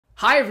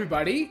Hi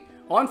everybody!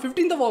 On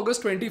 15th of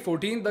August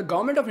 2014, the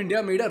Government of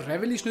India made a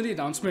revolutionary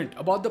announcement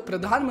about the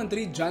Pradhan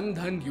Jan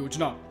Dhan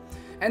Yogna.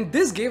 And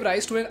this gave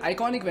rise to an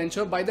iconic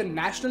venture by the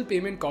National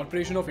Payment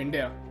Corporation of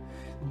India.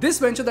 This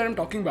venture that I'm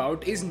talking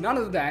about is none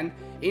other than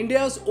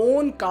India's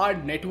own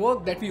card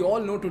network that we all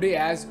know today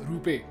as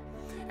Rupay.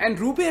 And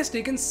Rupay has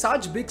taken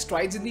such big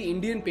strides in the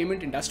Indian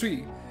payment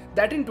industry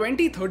that in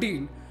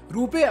 2013,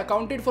 Rupay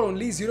accounted for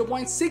only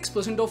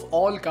 0.6% of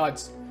all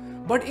cards.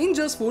 But in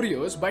just 4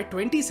 years, by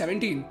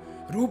 2017,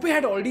 Rupay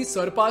had already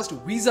surpassed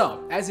Visa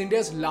as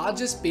India's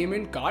largest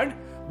payment card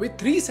with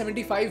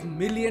 375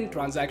 million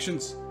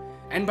transactions.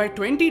 And by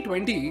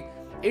 2020,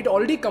 it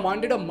already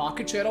commanded a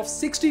market share of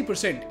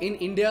 60% in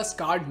India's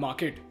card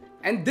market.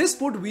 And this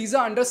put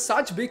Visa under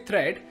such big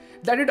threat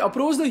that it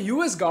approached the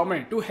US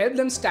government to help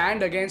them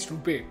stand against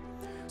Rupay.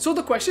 So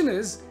the question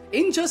is,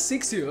 in just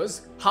 6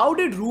 years, how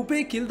did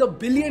Rupay kill the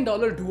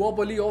billion-dollar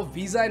duopoly of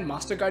Visa and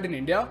Mastercard in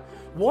India?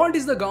 What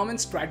is the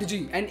government's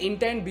strategy and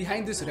intent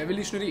behind this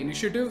revolutionary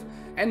initiative?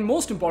 And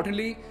most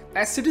importantly,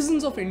 as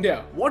citizens of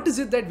India, what is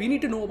it that we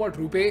need to know about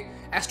Rupay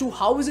as to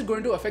how is it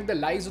going to affect the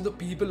lives of the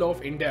people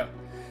of India?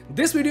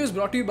 This video is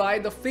brought to you by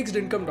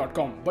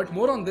thefixedincome.com, but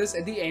more on this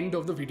at the end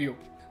of the video.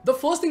 The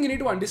first thing you need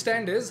to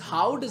understand is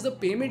how does the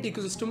payment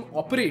ecosystem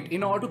operate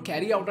in order to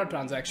carry out our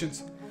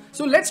transactions?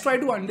 So let's try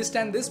to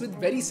understand this with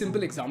very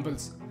simple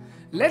examples.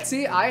 Let's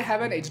say I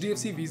have an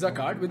HDFC Visa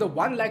card with a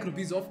 1 lakh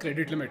rupees of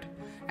credit limit.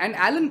 And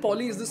Alan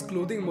Polly is this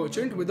clothing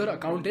merchant with her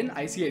account in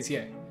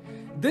ICICI.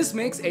 This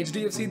makes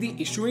HDFC the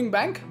issuing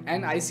bank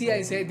and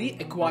ICICI the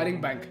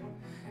acquiring bank.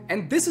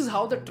 And this is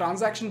how the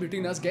transaction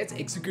between us gets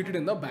executed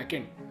in the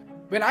backend.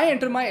 When I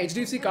enter my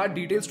HDFC card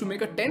details to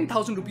make a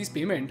 10,000 rupees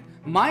payment,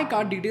 my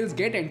card details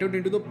get entered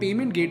into the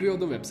payment gateway of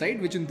the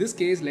website, which in this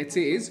case, let's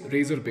say is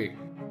Razorpay.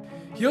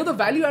 Here the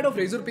value add of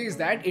Razorpay is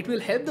that it will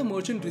help the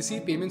merchant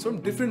receive payments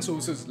from different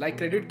sources like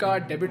credit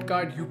card, debit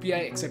card,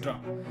 UPI, etc.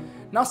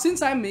 Now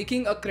since I am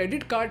making a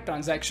credit card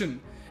transaction,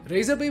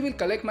 Razorpay will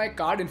collect my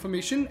card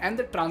information and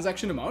the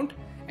transaction amount,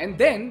 and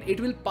then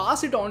it will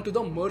pass it on to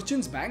the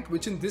merchant's bank,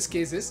 which in this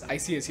case is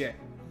ICICI.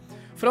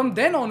 From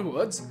then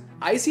onwards,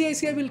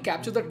 ICICI will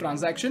capture the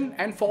transaction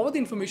and forward the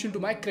information to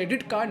my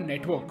credit card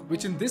network,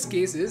 which in this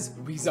case is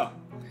Visa.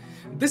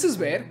 This is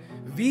where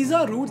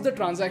Visa routes the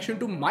transaction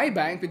to my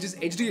bank, which is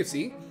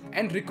HDFC,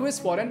 and requests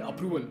for an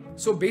approval.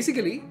 So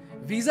basically,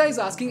 Visa is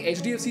asking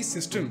HDFC's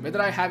system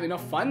whether I have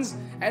enough funds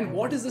and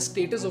what is the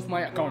status of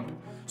my account.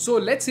 So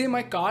let's say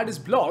my card is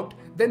blocked,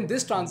 then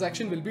this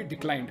transaction will be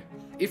declined.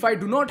 If I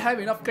do not have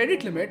enough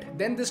credit limit,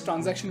 then this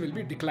transaction will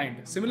be declined.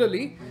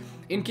 Similarly,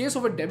 in case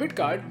of a debit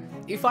card,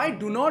 if I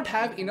do not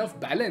have enough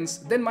balance,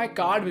 then my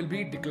card will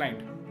be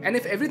declined. And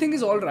if everything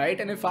is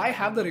alright and if I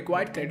have the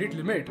required credit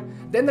limit,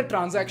 then the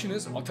transaction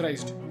is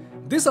authorized.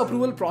 This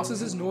approval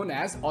process is known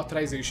as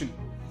authorization.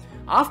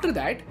 After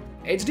that,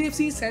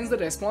 HDFC sends the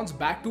response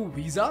back to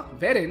Visa,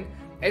 wherein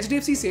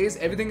HDFC says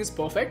everything is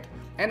perfect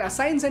and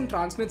assigns and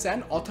transmits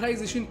an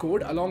authorization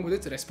code along with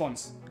its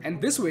response. And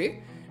this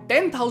way,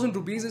 10,000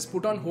 rupees is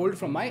put on hold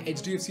from my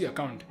HDFC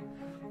account.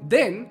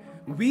 Then,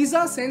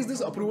 Visa sends this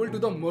approval to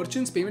the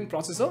merchant's payment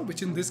processor,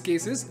 which in this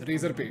case is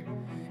Razorpay.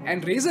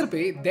 And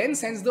Razorpay then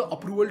sends the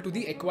approval to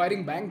the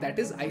acquiring bank, that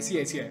is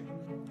ICICI.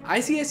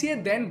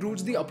 ICICI then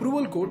routes the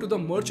approval code to the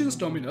merchant's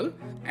terminal,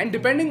 and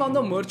depending on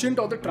the merchant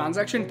or the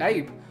transaction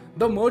type,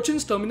 the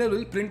merchant's terminal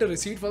will print a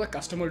receipt for the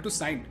customer to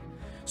sign.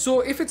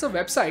 So if it's a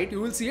website,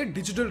 you will see a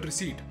digital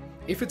receipt.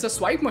 If it's a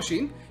swipe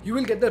machine, you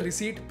will get the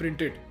receipt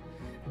printed.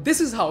 This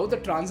is how the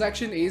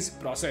transaction is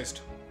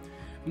processed.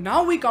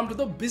 Now we come to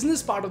the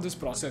business part of this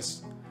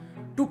process.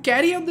 To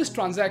carry out this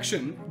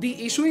transaction,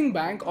 the issuing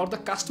bank or the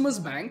customer's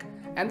bank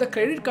and the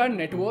credit card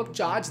network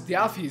charge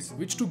their fees,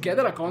 which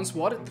together accounts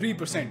for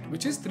 3%,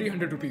 which is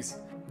 300 rupees.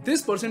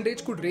 This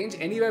percentage could range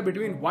anywhere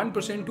between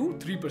 1% to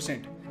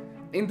 3%.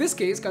 In this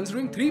case,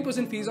 considering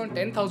 3% fees on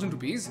 10,000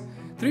 rupees,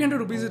 300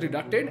 rupees is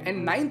deducted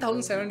and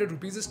 9,700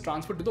 rupees is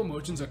transferred to the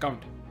merchant's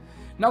account.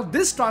 Now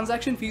this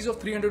transaction fees of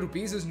 300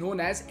 rupees is known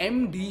as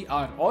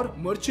MDR or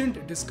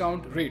Merchant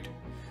Discount Rate.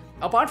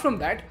 Apart from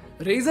that,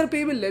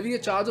 Razorpay will levy a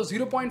charge of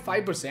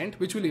 0.5%,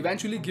 which will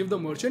eventually give the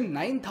merchant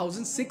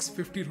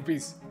 9,650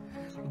 rupees.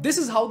 This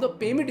is how the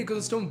payment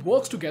ecosystem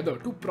works together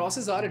to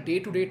process our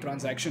day-to-day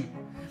transaction.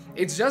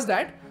 It's just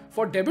that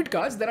for debit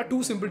cards, there are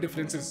two simple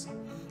differences.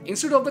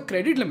 Instead of the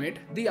credit limit,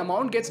 the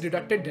amount gets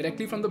deducted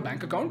directly from the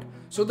bank account,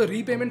 so the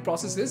repayment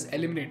process is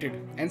eliminated.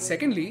 And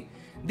secondly,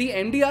 the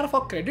MDR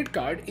for credit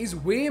card is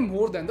way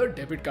more than the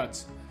debit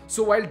cards.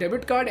 So while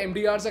debit card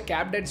MDRs are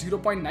capped at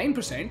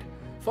 0.9%,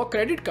 for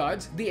credit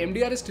cards, the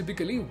MDR is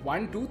typically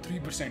 1 to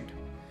 3%.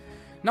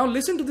 Now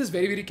listen to this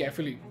very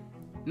carefully.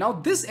 Now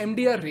this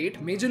MDR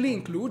rate majorly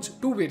includes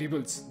two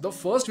variables. The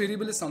first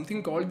variable is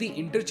something called the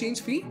interchange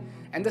fee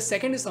and the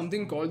second is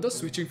something called the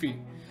switching fee.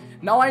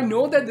 Now I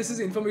know that this is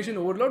information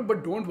overload,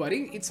 but don't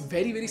worry, it's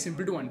very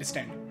simple to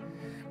understand.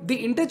 The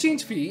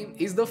interchange fee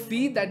is the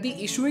fee that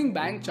the issuing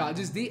bank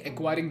charges the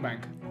acquiring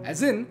bank.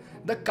 As in,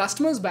 the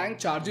customer's bank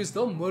charges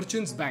the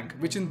merchant's bank,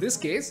 which in this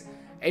case,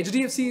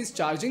 HDFC is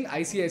charging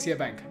ICICI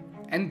Bank.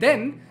 And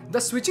then the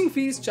switching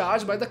fee is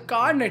charged by the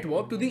card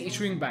network to the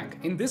issuing bank.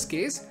 In this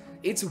case,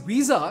 it's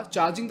Visa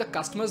charging the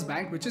customer's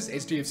bank, which is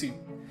HDFC.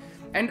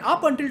 And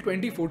up until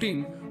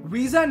 2014,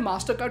 Visa and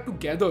Mastercard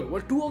together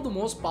were two of the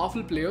most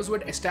powerful players who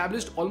had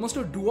established almost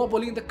a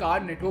duopoly in the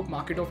card network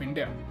market of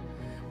India.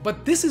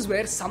 But this is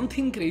where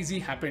something crazy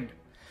happened.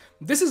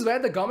 This is where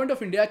the government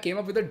of India came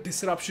up with a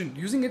disruption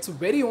using its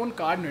very own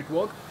card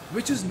network,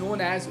 which is known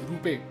as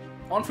Rupay.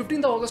 On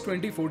 15th of August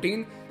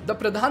 2014, the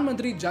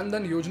Pradhan Jan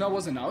Dhan Yogna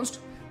was announced,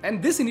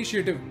 and this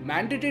initiative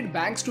mandated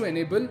banks to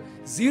enable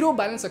zero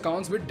balance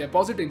accounts with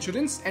deposit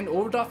insurance and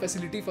overdraft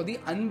facility for the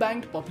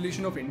unbanked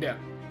population of India.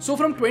 So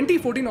from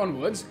 2014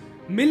 onwards,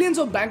 millions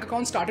of bank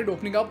accounts started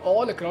opening up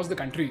all across the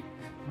country.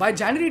 By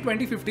January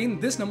 2015,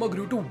 this number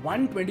grew to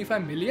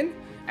 125 million,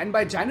 and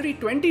by January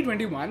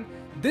 2021,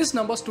 this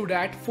number stood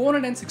at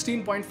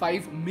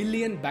 416.5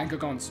 million bank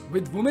accounts,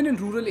 with women in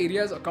rural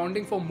areas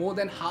accounting for more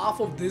than half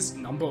of this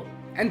number.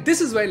 And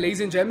this is where,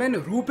 ladies and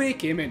gentlemen, Rupay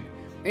came in.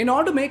 In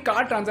order to make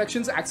card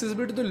transactions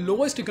accessible to the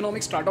lowest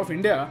economic strata of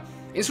India,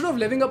 instead of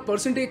levying a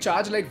percentage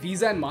charge like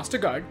Visa and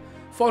Mastercard,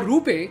 for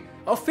Rupay,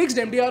 a fixed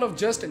MDR of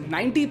just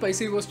 90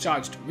 paise was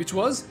charged, which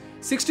was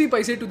 60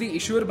 paise to the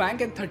issuer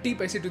bank and 30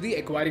 paise to the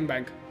acquiring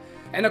bank.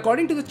 And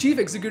according to the Chief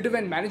Executive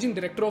and Managing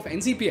Director of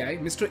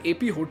NCPI, Mr.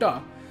 AP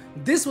Hota,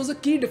 this was a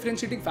key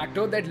differentiating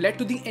factor that led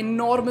to the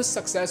enormous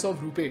success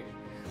of Rupay.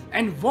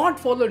 And what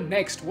followed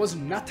next was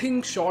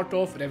nothing short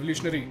of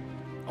revolutionary.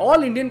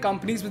 All Indian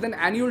companies with an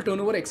annual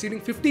turnover exceeding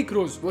 50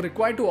 crores were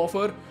required to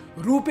offer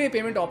Rupay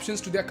payment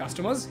options to their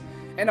customers.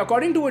 And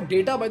according to a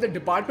data by the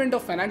Department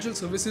of Financial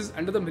Services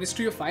under the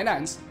Ministry of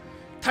Finance,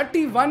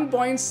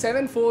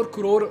 31.74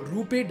 crore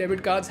Rupay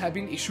debit cards have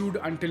been issued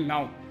until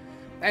now.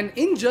 And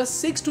in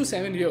just 6 to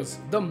 7 years,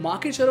 the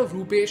market share of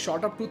Rupay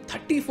shot up to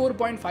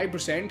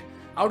 34.5%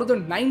 out of the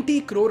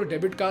 90 crore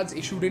debit cards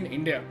issued in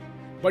India.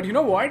 But you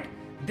know what?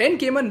 Then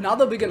came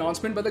another big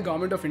announcement by the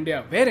government of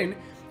India, wherein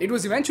it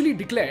was eventually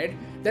declared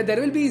that there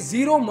will be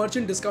zero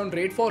merchant discount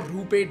rate for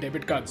Rupay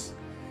debit cards.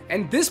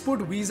 And this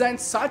put Visa in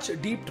such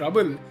deep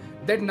trouble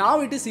that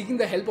now it is seeking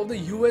the help of the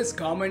US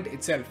government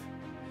itself.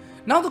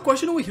 Now the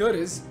question over here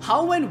is,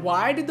 how and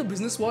why did the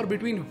business war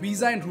between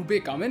Visa and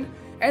Rupay come in?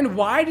 And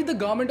why did the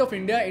government of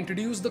India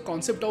introduce the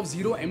concept of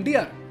zero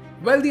MDR?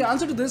 Well, the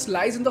answer to this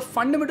lies in the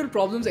fundamental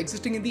problems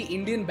existing in the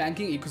Indian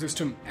banking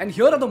ecosystem. And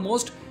here are the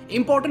most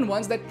important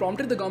ones that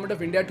prompted the government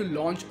of India to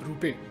launch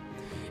Rupay.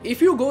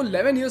 If you go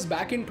 11 years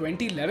back in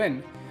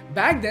 2011,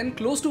 back then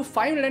close to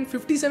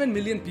 557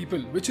 million people,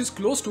 which is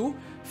close to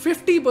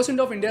 50%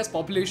 of India's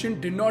population,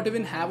 did not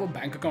even have a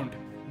bank account.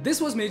 This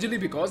was majorly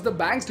because the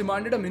banks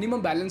demanded a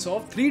minimum balance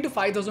of 3 to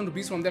 5,000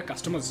 rupees from their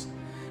customers.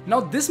 Now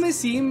this may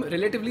seem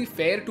relatively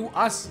fair to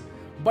us,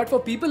 but for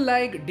people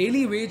like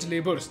daily wage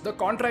laborers, the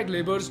contract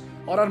laborers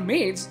or our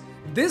maids,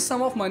 this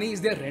sum of money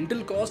is their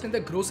rental cost and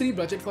their grocery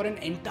budget for an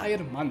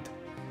entire month.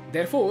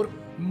 Therefore,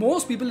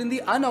 most people in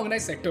the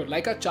unorganized sector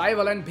like our chai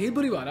wala and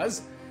bhelpuri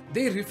walas,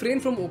 they refrain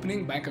from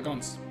opening bank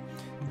accounts.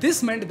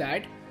 This meant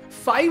that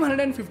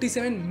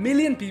 557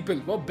 million people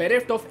were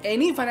bereft of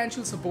any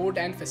financial support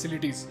and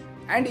facilities.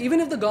 And even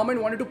if the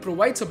government wanted to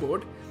provide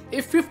support,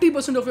 if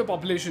 50% of your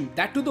population,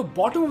 that to the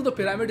bottom of the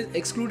pyramid, is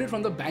excluded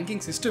from the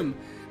banking system,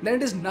 then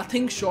it is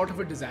nothing short of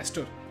a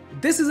disaster.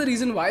 This is the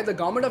reason why the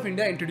government of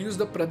India introduced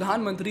the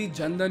Pradhan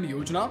Jan Dhan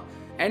Yogna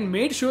and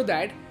made sure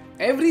that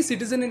every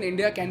citizen in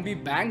India can be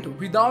banked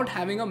without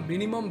having a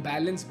minimum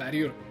balance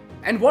barrier.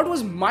 And what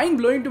was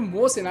mind-blowing to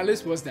most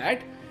analysts was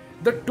that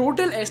the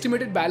total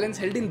estimated balance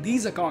held in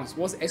these accounts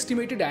was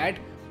estimated at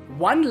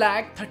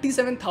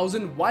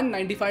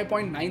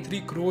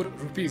 1,37,195.93 crore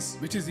rupees,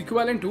 which is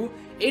equivalent to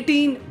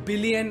 $18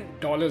 billion.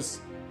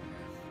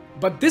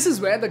 But this is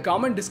where the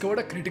government discovered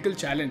a critical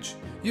challenge.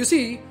 You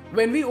see,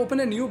 when we open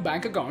a new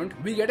bank account,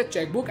 we get a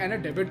checkbook and a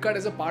debit card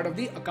as a part of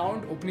the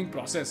account opening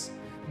process.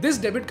 This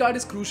debit card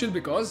is crucial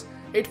because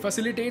it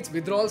facilitates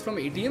withdrawals from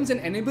ATMs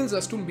and enables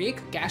us to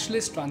make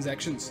cashless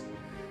transactions.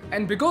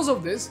 And because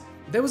of this,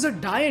 there was a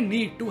dire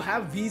need to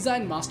have Visa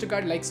and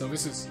Mastercard like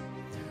services.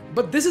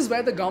 But this is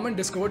where the government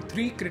discovered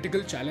three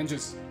critical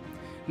challenges.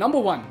 Number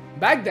one,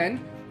 back then,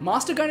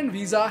 Mastercard and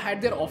Visa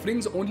had their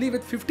offerings only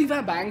with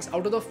 55 banks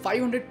out of the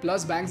 500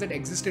 plus banks that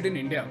existed in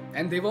India,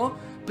 and they were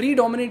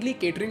predominantly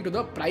catering to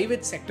the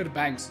private sector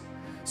banks.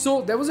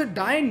 So there was a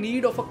dire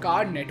need of a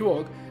card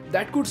network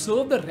that could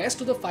serve the rest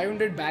of the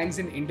 500 banks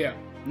in India.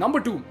 Number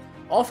two,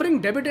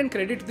 offering debit and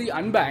credit to the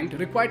unbanked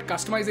required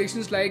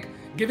customizations like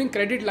giving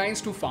credit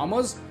lines to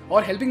farmers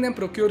or helping them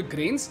procure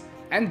grains.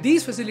 And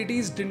these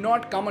facilities did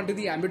not come under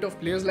the ambit of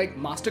players like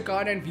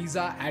Mastercard and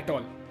Visa at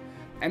all.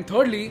 And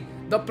thirdly,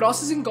 the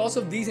processing cost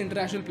of these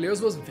international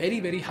players was very,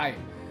 very high.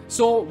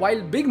 So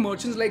while big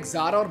merchants like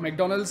Zara or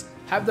McDonald's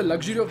have the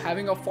luxury of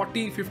having a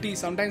 40, 50,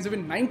 sometimes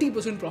even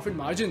 90% profit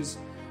margins,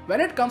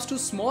 when it comes to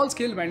small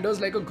scale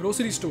vendors like a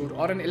grocery store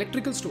or an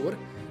electrical store,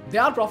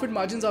 their profit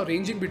margins are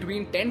ranging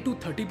between 10 to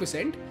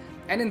 30%.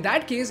 And in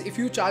that case, if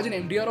you charge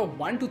an MDR of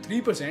 1 to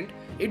 3%,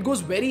 it goes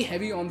very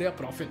heavy on their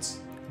profits.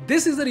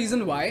 This is the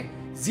reason why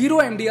zero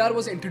MDR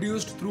was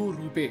introduced through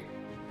Rupay.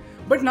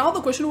 But now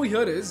the question over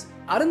here is,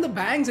 Aren't the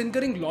banks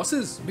incurring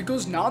losses?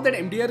 Because now that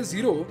MDR is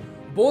zero,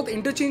 both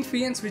interchange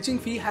fee and switching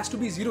fee has to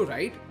be zero,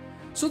 right?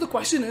 So the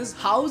question is,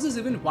 how is this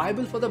even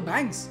viable for the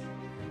banks?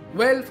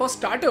 Well, for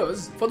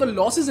starters, for the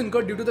losses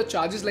incurred due to the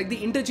charges like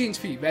the interchange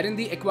fee, wherein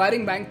the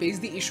acquiring bank pays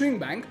the issuing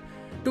bank,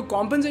 to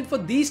compensate for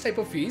these type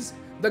of fees,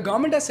 the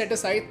government has set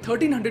aside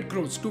 1300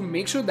 crores to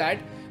make sure that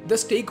the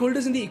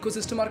stakeholders in the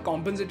ecosystem are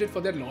compensated for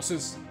their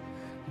losses.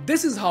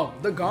 This is how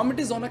the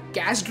government is on a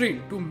cash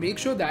drain to make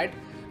sure that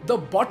the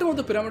bottom of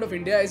the pyramid of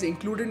India is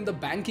included in the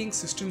banking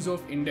systems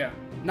of India.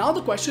 Now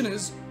the question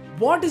is,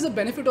 what is the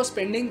benefit of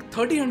spending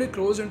 1300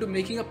 crores into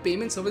making a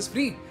payment service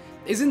free?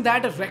 Isn't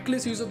that a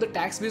reckless use of the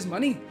tax-based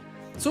money?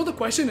 So the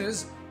question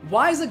is,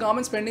 why is the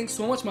government spending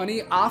so much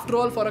money after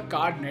all for a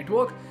card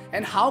network,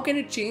 and how can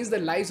it change the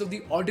lives of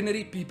the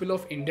ordinary people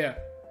of India?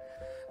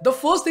 The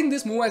first thing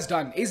this move has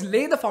done is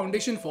lay the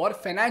foundation for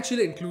financial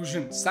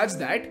inclusion such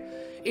that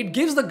it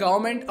gives the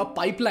government a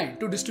pipeline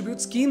to distribute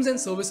schemes and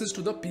services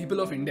to the people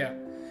of India.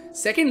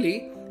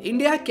 Secondly,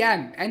 India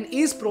can and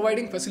is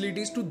providing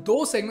facilities to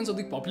those segments of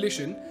the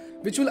population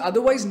which will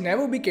otherwise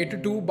never be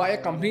catered to by a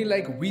company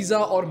like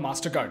Visa or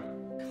Mastercard.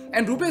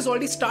 And Rupay has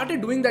already started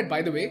doing that,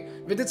 by the way,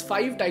 with its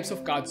 5 types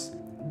of cards.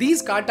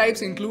 These card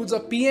types includes a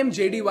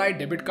PMJDY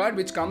debit card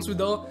which comes with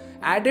the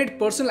added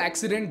personal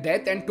accident,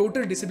 death and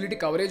total disability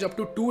coverage up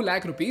to 2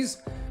 lakh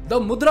rupees, the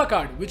Mudra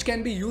card which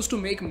can be used to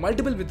make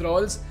multiple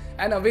withdrawals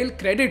and avail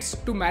credits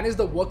to manage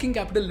the working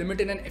capital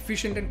limit in an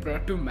efficient and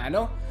productive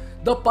manner,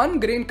 the Pan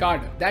Grain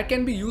card that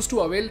can be used to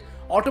avail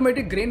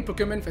automatic grain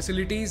procurement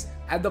facilities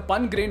at the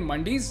Pan Grain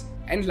Mandis,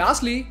 and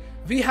lastly,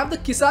 we have the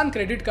Kisan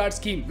Credit Card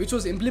scheme which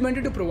was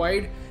implemented to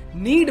provide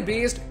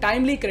need-based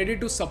timely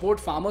credit to support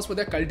farmers for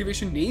their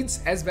cultivation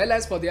needs as well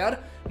as for their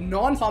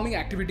non-farming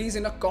activities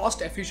in a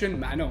cost-efficient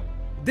manner.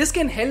 This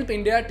can help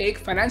India take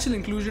financial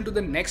inclusion to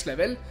the next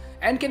level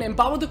and can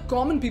empower the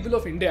common people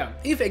of India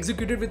if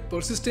executed with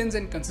persistence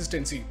and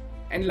consistency.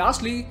 And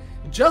lastly,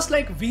 just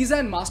like Visa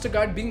and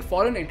Mastercard being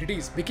foreign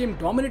entities became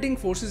dominating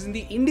forces in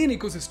the Indian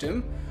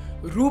ecosystem,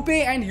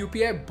 Rupay and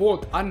UPI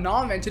both are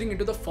now venturing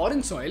into the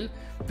foreign soil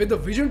with the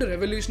vision to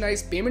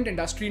revolutionize payment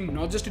industry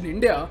not just in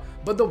India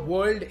but the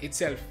world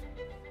itself.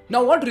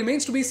 Now what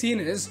remains to be seen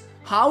is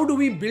how do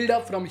we build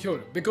up from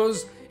here,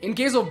 because in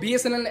case of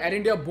BSNL and Air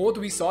India both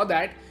we saw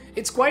that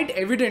it's quite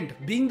evident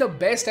being the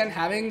best and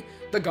having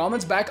the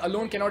government's back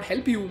alone cannot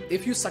help you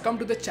if you succumb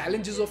to the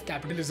challenges of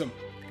capitalism.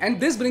 And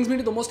this brings me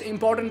to the most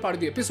important part of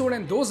the episode,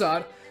 and those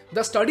are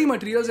the study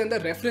materials and the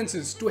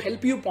references to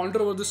help you ponder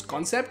over this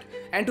concept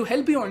and to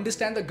help you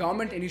understand the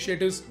government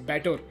initiatives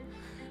better.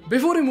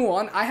 Before we move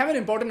on, I have an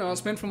important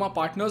announcement from our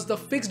partners, the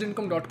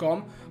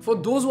fixedincome.com, for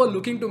those who are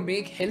looking to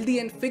make healthy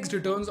and fixed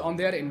returns on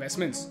their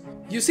investments.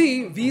 You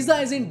see,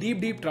 Visa is in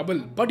deep trouble,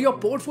 but your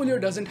portfolio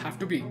doesn't have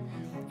to be.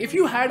 If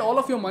you had all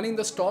of your money in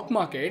the stock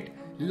market,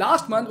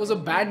 last month was a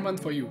bad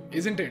month for you,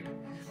 isn't it?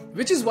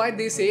 Which is why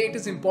they say it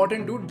is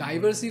important to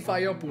diversify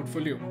your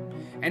portfolio.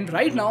 And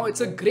right now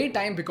it's a great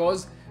time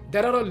because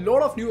there are a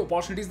lot of new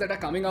opportunities that are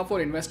coming up for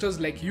investors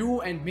like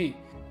you and me.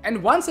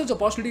 And one such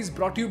opportunity is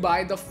brought to you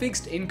by the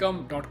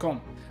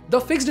fixedincome.com. The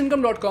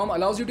fixedincome.com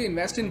allows you to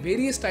invest in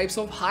various types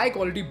of high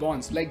quality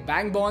bonds like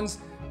bank bonds,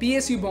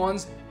 PSU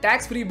bonds,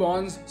 tax-free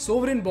bonds,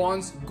 sovereign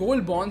bonds,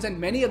 gold bonds and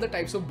many other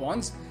types of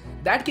bonds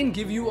that can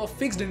give you a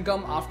fixed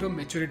income after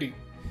maturity.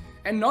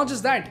 And not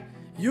just that,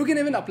 you can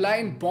even apply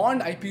in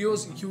bond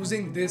IPOs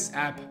using this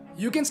app.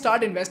 You can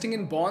start investing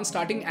in bonds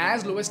starting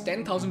as low as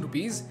 10,000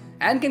 rupees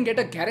and can get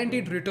a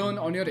guaranteed return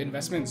on your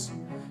investments.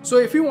 So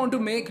if you want to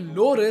make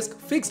low risk,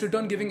 fixed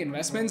return giving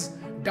investments,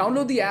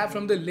 download the app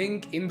from the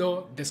link in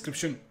the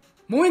description.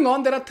 Moving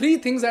on, there are 3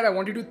 things that I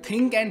want you to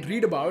think and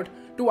read about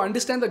to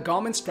understand the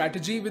government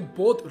strategy with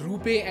both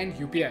Rupay and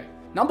UPI.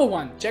 Number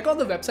 1, check out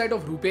the website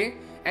of Rupay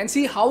and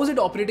see how is it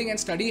operating and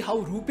study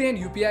how Rupay and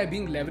UPI are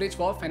being leveraged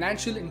for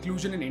financial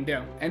inclusion in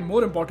India. And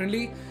more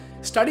importantly,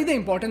 study the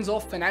importance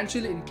of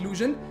financial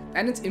inclusion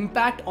and its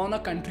impact on a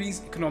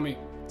country's economy.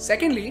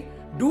 Secondly,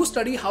 do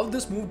study how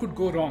this move could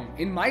go wrong.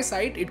 In my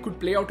sight, it could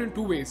play out in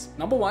 2 ways.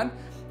 Number 1,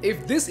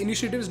 if this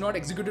initiative is not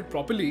executed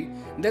properly,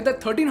 then the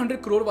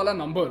 1300 crore wala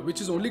number, which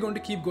is only going to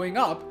keep going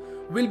up,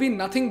 will be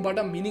nothing but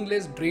a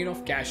meaningless drain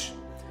of cash.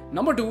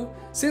 Number 2,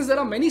 since there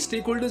are many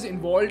stakeholders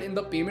involved in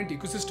the payment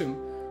ecosystem,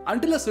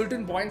 until a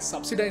certain point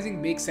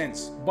subsidizing makes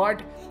sense.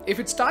 But if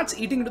it starts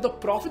eating into the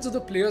profits of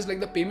the players like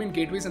the payment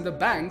gateways and the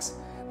banks,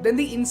 then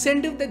the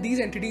incentive that these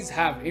entities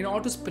have in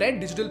order to spread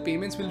digital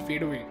payments will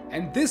fade away.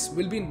 And this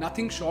will be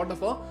nothing short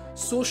of a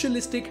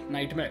socialistic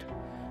nightmare.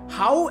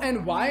 How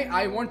and why,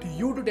 I want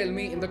you to tell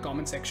me in the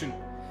comment section.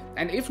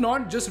 And if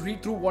not, just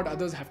read through what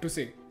others have to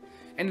say.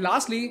 And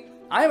lastly,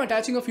 I am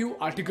attaching a few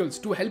articles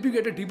to help you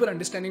get a deeper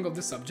understanding of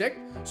this subject.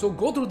 So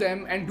go through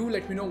them and do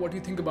let me know what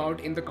you think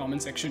about in the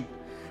comment section.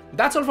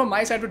 That's all from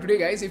my side for today,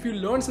 guys. If you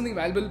learned something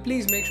valuable,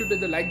 please make sure to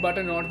hit the like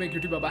button in order to make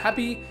YouTube Baba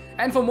happy.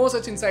 And for more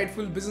such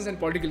insightful business and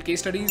political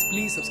case studies,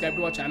 please subscribe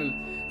to our channel.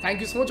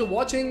 Thank you so much for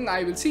watching.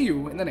 I will see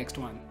you in the next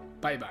one.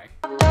 Bye bye.